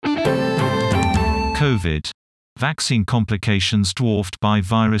COVID. Vaccine complications dwarfed by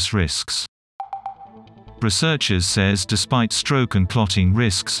virus risks. Researchers says despite stroke and clotting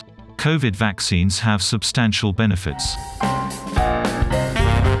risks, COVID vaccines have substantial benefits.